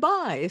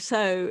bye-bye.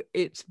 So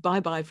it's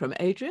bye-bye from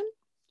Adrian.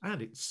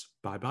 And it's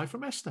bye-bye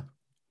from Esther.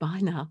 Bye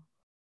now.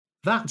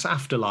 That's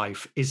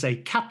Afterlife is a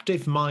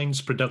Captive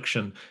Minds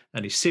production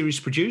and is series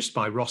produced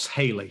by Ross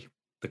Haley.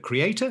 The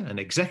creator and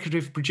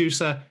executive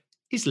producer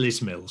is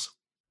Liz Mills.